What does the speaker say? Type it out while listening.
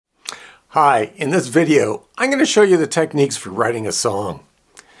Hi, in this video, I'm going to show you the techniques for writing a song.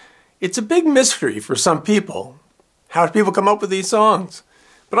 It's a big mystery for some people. How do people come up with these songs?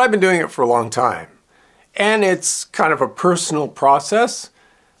 But I've been doing it for a long time. And it's kind of a personal process,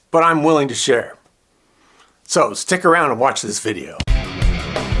 but I'm willing to share. So stick around and watch this video.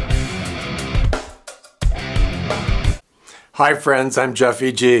 Hi friends, I'm Jeff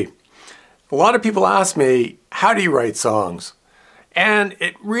E.G. A lot of people ask me, how do you write songs? And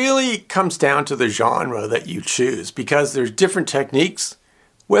it really comes down to the genre that you choose because there's different techniques.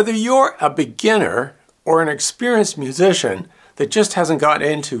 Whether you're a beginner or an experienced musician that just hasn't got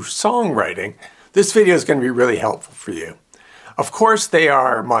into songwriting, this video is going to be really helpful for you. Of course, they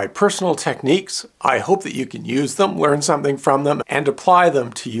are my personal techniques. I hope that you can use them, learn something from them, and apply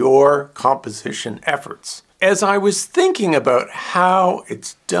them to your composition efforts. As I was thinking about how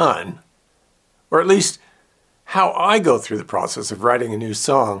it's done, or at least how I go through the process of writing a new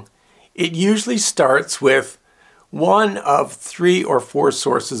song, it usually starts with one of 3 or 4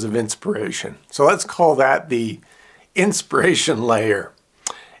 sources of inspiration. So let's call that the inspiration layer.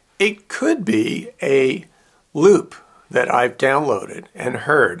 It could be a loop that I've downloaded and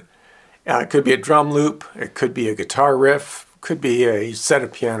heard. It could be a drum loop, it could be a guitar riff, it could be a set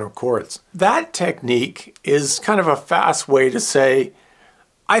of piano chords. That technique is kind of a fast way to say,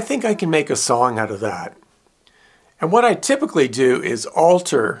 I think I can make a song out of that. And what I typically do is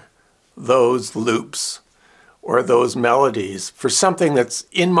alter those loops or those melodies for something that's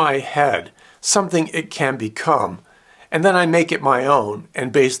in my head, something it can become, and then I make it my own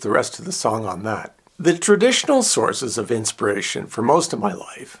and base the rest of the song on that. The traditional sources of inspiration for most of my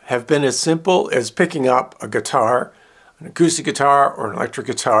life have been as simple as picking up a guitar, an acoustic guitar or an electric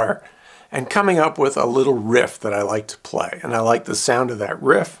guitar, and coming up with a little riff that I like to play. And I like the sound of that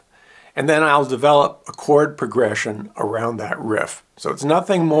riff. And then I'll develop a chord progression around that riff. So it's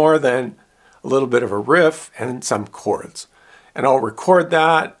nothing more than a little bit of a riff and some chords. And I'll record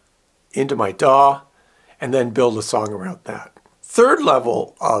that into my DAW and then build a song around that. Third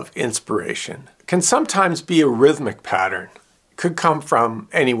level of inspiration can sometimes be a rhythmic pattern. It could come from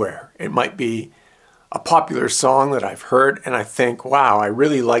anywhere. It might be a popular song that I've heard and I think, wow, I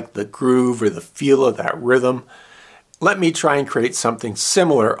really like the groove or the feel of that rhythm. Let me try and create something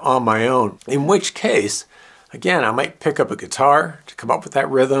similar on my own. In which case, again, I might pick up a guitar to come up with that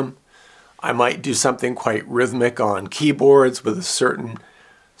rhythm. I might do something quite rhythmic on keyboards with a certain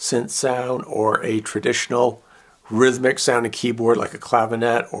synth sound or a traditional rhythmic sounding keyboard like a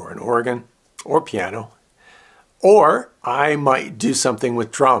clavinet or an organ or piano. Or I might do something with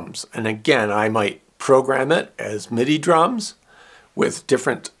drums. And again, I might program it as MIDI drums with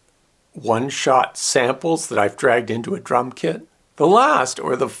different one-shot samples that I've dragged into a drum kit. The last,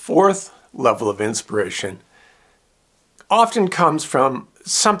 or the fourth level of inspiration, often comes from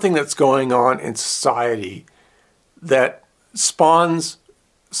something that's going on in society that spawns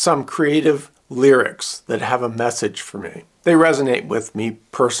some creative lyrics that have a message for me. They resonate with me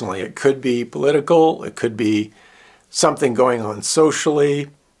personally. It could be political, it could be something going on socially.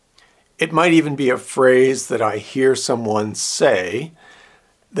 It might even be a phrase that I hear someone say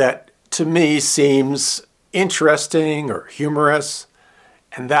that to me seems interesting or humorous,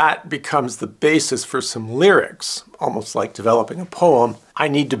 and that becomes the basis for some lyrics, almost like developing a poem. I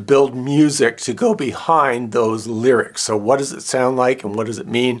need to build music to go behind those lyrics. So what does it sound like and what does it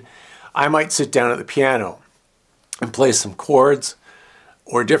mean? I might sit down at the piano and play some chords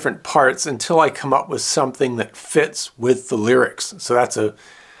or different parts until I come up with something that fits with the lyrics. So that's a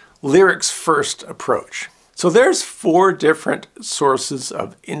lyrics first approach. So there's 4 different sources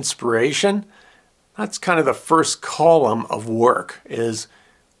of inspiration. That's kind of the first column of work, is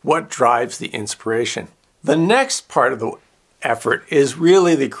what drives the inspiration. The next part of the effort is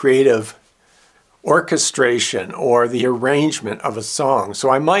really the creative orchestration or the arrangement of a song.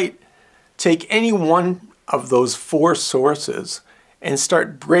 So I might take any one of those 4 sources and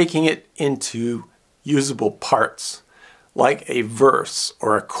start breaking it into usable parts, like a verse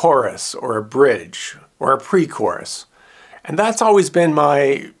or a chorus or a bridge or a pre-chorus. And that's always been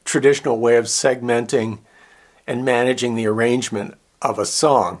my traditional way of segmenting and managing the arrangement of a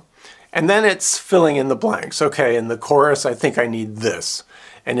song. And then it's filling in the blanks. Okay, in the chorus, I think I need this.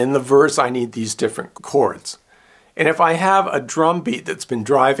 And in the verse, I need these different chords. And if I have a drum beat that's been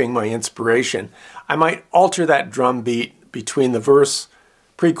driving my inspiration, I might alter that drum beat between the verse,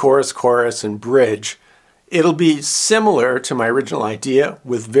 pre-chorus, chorus, and bridge. It'll be similar to my original idea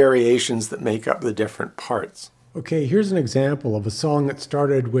with variations that make up the different parts. Okay, here's an example of a song that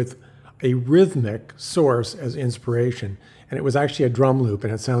started with a rhythmic source as inspiration, and it was actually a drum loop,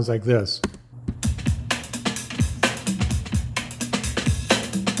 and it sounds like this.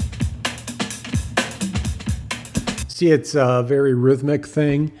 See, it's a very rhythmic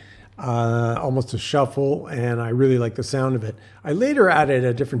thing, almost a shuffle, and I really like the sound of it. I later added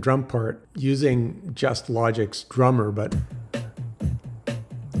a different drum part using just Logic's drummer,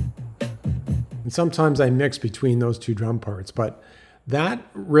 and sometimes I mix between those two drum parts. But that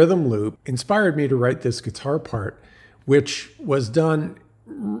rhythm loop inspired me to write this guitar part, which was done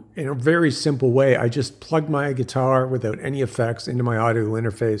in a very simple way. I just plugged my guitar without any effects into my audio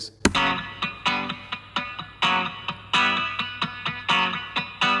interface.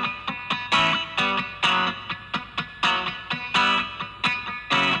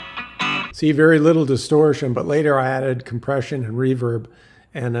 See, very little distortion, but later I added compression and reverb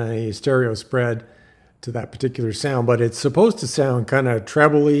and a stereo spread to that particular sound. But it's supposed to sound kind of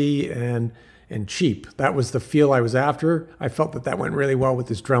trebly and cheap. That was the feel I was after. I felt that went really well with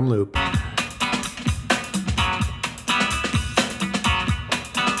this drum loop.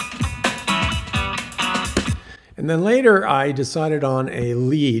 And then later I decided on a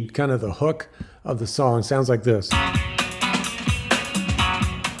lead, kind of the hook of the song. Sounds like this.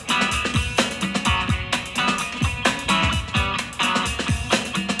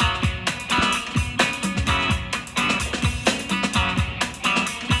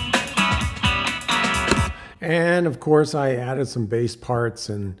 And of course I added some bass parts,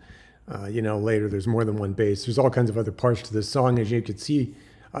 and later there's more than one bass. There's all kinds of other parts to this song. As you can see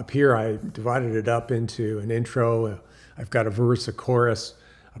up here, I divided it up into an intro. I've got a verse, a chorus,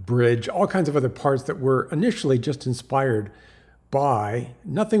 a bridge, all kinds of other parts that were initially just inspired by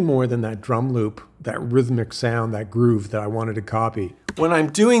nothing more than that drum loop, that rhythmic sound, that groove that I wanted to copy. When I'm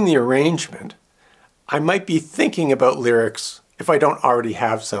doing the arrangement, I might be thinking about lyrics if I don't already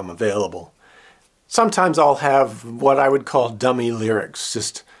have some available. Sometimes I'll have what I would call dummy lyrics,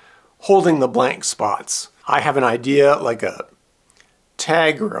 just holding the blank spots. I have an idea, like a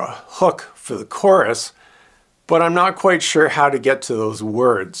tag or a hook for the chorus, but I'm not quite sure how to get to those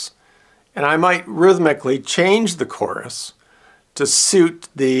words. And I might rhythmically change the chorus to suit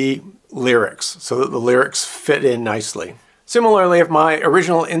the lyrics so that the lyrics fit in nicely. Similarly, if my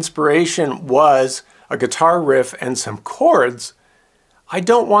original inspiration was a guitar riff and some chords, I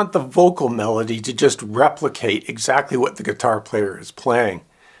don't want the vocal melody to just replicate exactly what the guitar player is playing.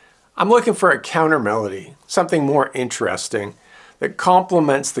 I'm looking for a counter melody, something more interesting that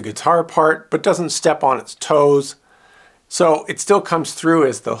complements the guitar part but doesn't step on its toes. So it still comes through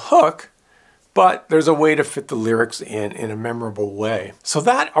as the hook, but there's a way to fit the lyrics in a memorable way. So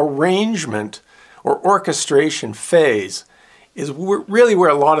that arrangement or orchestration phase is really where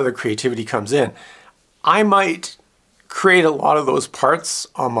a lot of the creativity comes in. I might create a lot of those parts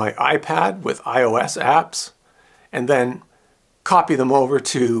on my iPad with iOS apps and then copy them over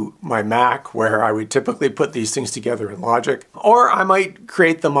to my Mac, where I would typically put these things together in Logic. Or I might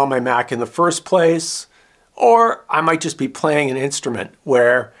create them on my Mac in the first place, or I might just be playing an instrument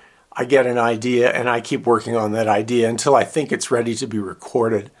where I get an idea and I keep working on that idea until I think it's ready to be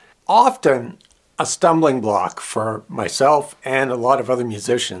recorded. Often a stumbling block for myself and a lot of other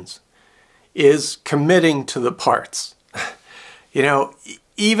musicians is committing to the parts.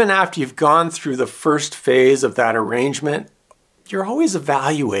 Even after you've gone through the first phase of that arrangement, you're always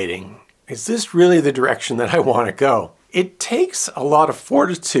evaluating, is this really the direction that I want to go? It takes a lot of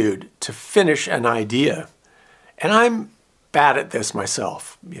fortitude to finish an idea. And I'm bad at this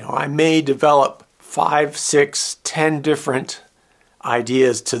myself. I may develop 5, 6, 10 different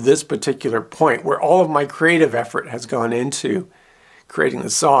ideas to this particular point where all of my creative effort has gone into creating the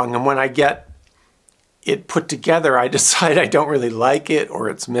song. And when I get it put together, I decide I don't really like it or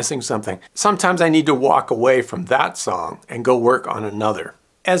it's missing something. Sometimes I need to walk away from that song and go work on another.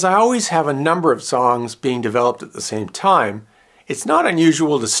 As I always have a number of songs being developed at the same time, it's not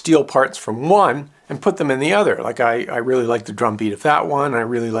unusual to steal parts from one and put them in the other. Like I really like the drum beat of that one, I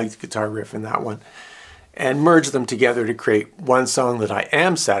really like the guitar riff in that one, and merge them together to create one song that I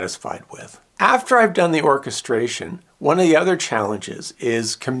am satisfied with. After I've done the orchestration, one of the other challenges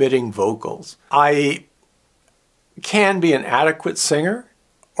is committing vocals. I can be an adequate singer,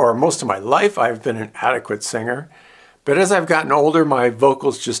 or most of my life I've been an adequate singer, but as I've gotten older, my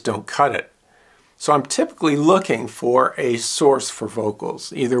vocals just don't cut it. So I'm typically looking for a source for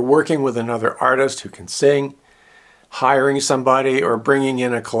vocals, either working with another artist who can sing, hiring somebody, or bringing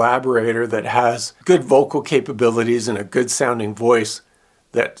in a collaborator that has good vocal capabilities and a good sounding voice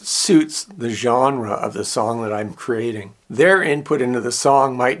that suits the genre of the song that I'm creating. Their input into the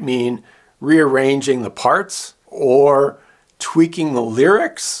song might mean rearranging the parts or tweaking the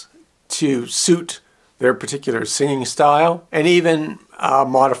lyrics to suit their particular singing style, and even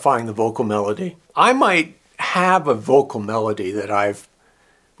modifying the vocal melody. I might have a vocal melody that I've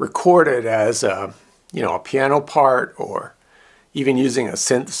recorded as a a piano part, or even using a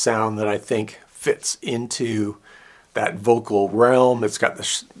synth sound that I think fits into that vocal realm. It's got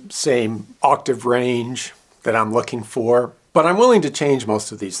the same octave range that I'm looking for. But I'm willing to change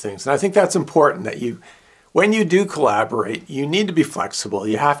most of these things. And I think that's important, that when you do collaborate, you need to be flexible.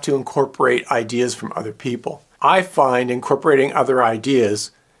 You have to incorporate ideas from other people. I find incorporating other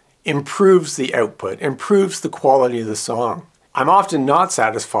ideas improves the output, improves the quality of the song. I'm often not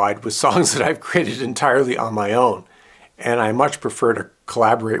satisfied with songs that I've created entirely on my own. And I much prefer to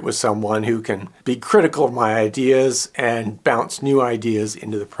collaborate with someone who can be critical of my ideas and bounce new ideas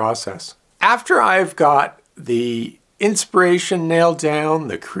into the process. After I've got the inspiration nailed down,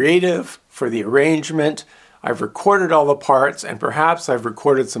 the creative for the arrangement, I've recorded all the parts, and perhaps I've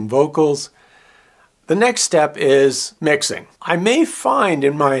recorded some vocals, the next step is mixing. I may find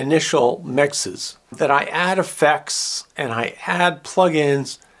in my initial mixes that I add effects and I add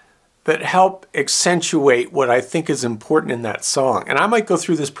plugins that help accentuate what I think is important in that song. And I might go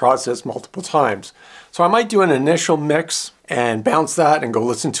through this process multiple times. So I might do an initial mix and bounce that and go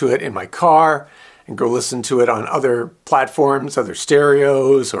listen to it in my car and go listen to it on other platforms, other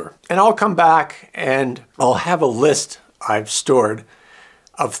stereos, and I'll come back and I'll have a list I've stored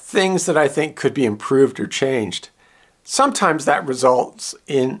of things that I think could be improved or changed. Sometimes that results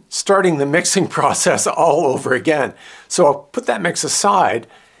in starting the mixing process all over again. So I'll put that mix aside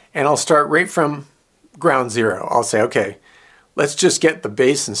and I'll start right from ground zero. I'll say, okay, let's just get the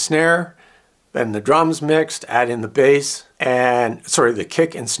bass and snare, then the drums mixed, add in the bass, the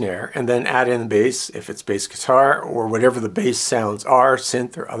kick and snare, and then add in the bass if it's bass guitar or whatever the bass sounds are,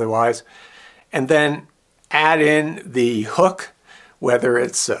 synth or otherwise, and then add in the hook, whether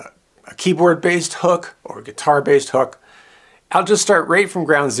it's a keyboard-based hook or a guitar-based hook. I'll just start right from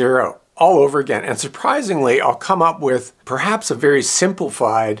ground zero all over again. And surprisingly, I'll come up with perhaps a very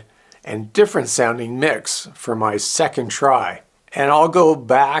simplified and different sounding mix for my second try. And I'll go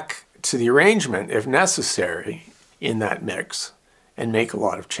back to the arrangement if necessary in that mix and make a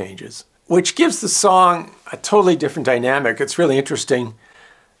lot of changes, which gives the song a totally different dynamic. It's really interesting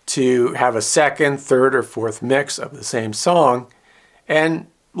to have a second, third, or fourth mix of the same song and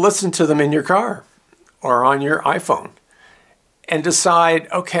listen to them in your car or on your iPhone and decide,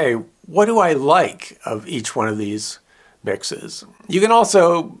 okay, what do I like of each one of these mixes? You can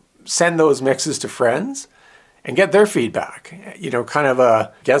also send those mixes to friends and get their feedback. Kind of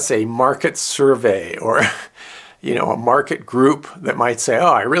a market survey or, a market group that might say,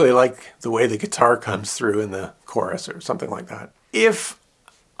 oh, I really like the way the guitar comes through in the chorus or something like that. If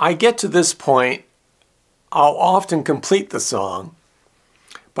I get to this point, I'll often complete the song,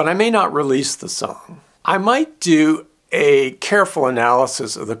 but I may not release the song. I might do a careful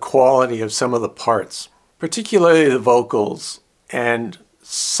analysis of the quality of some of the parts, particularly the vocals and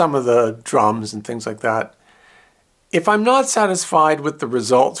some of the drums and things like that. If I'm not satisfied with the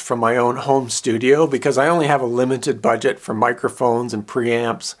results from my own home studio, because I only have a limited budget for microphones and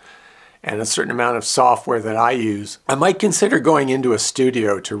preamps and a certain amount of software that I use, I might consider going into a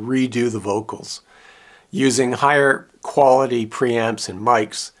studio to redo the vocals using higher quality preamps and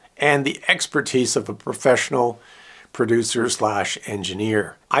mics and the expertise of a professional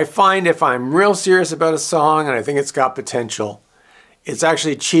producer/engineer. I find if I'm real serious about a song and I think it's got potential, it's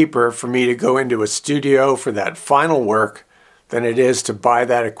actually cheaper for me to go into a studio for that final work than it is to buy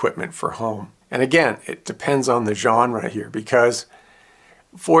that equipment for home. And again, it depends on the genre here, because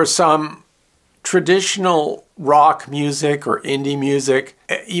for some traditional rock music or indie music,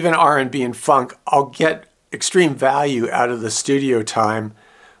 even R&B and funk, I'll get extreme value out of the studio time.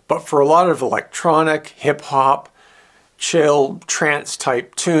 But for a lot of electronic, hip-hop, chill, trance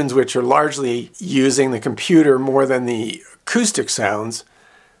type tunes, which are largely using the computer more than the acoustic sounds,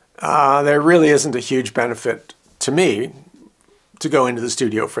 there really isn't a huge benefit to me to go into the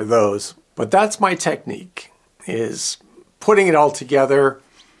studio for those. But that's my technique, is putting it all together,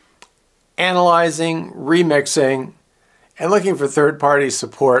 analyzing, remixing, and looking for third-party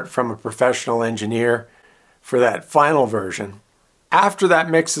support from a professional engineer for that final version. After that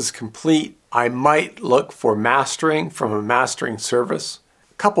mix is complete, I might look for mastering from a mastering service.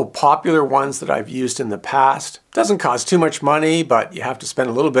 A couple popular ones that I've used in the past. Doesn't cost too much money, but you have to spend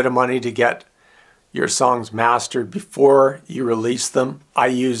a little bit of money to get your songs mastered before you release them. I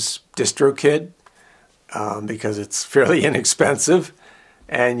use DistroKid because it's fairly inexpensive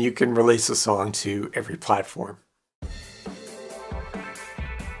and you can release a song to every platform.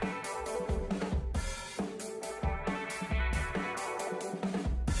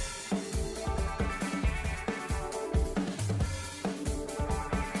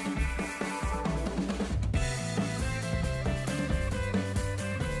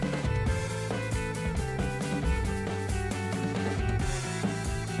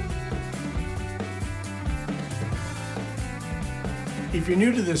 If you're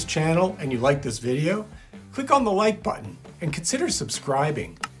new to this channel and you like this video, click on the like button and consider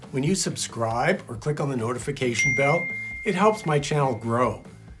subscribing. When you subscribe or click on the notification bell, it helps my channel grow.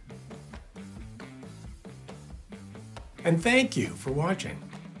 And thank you for watching.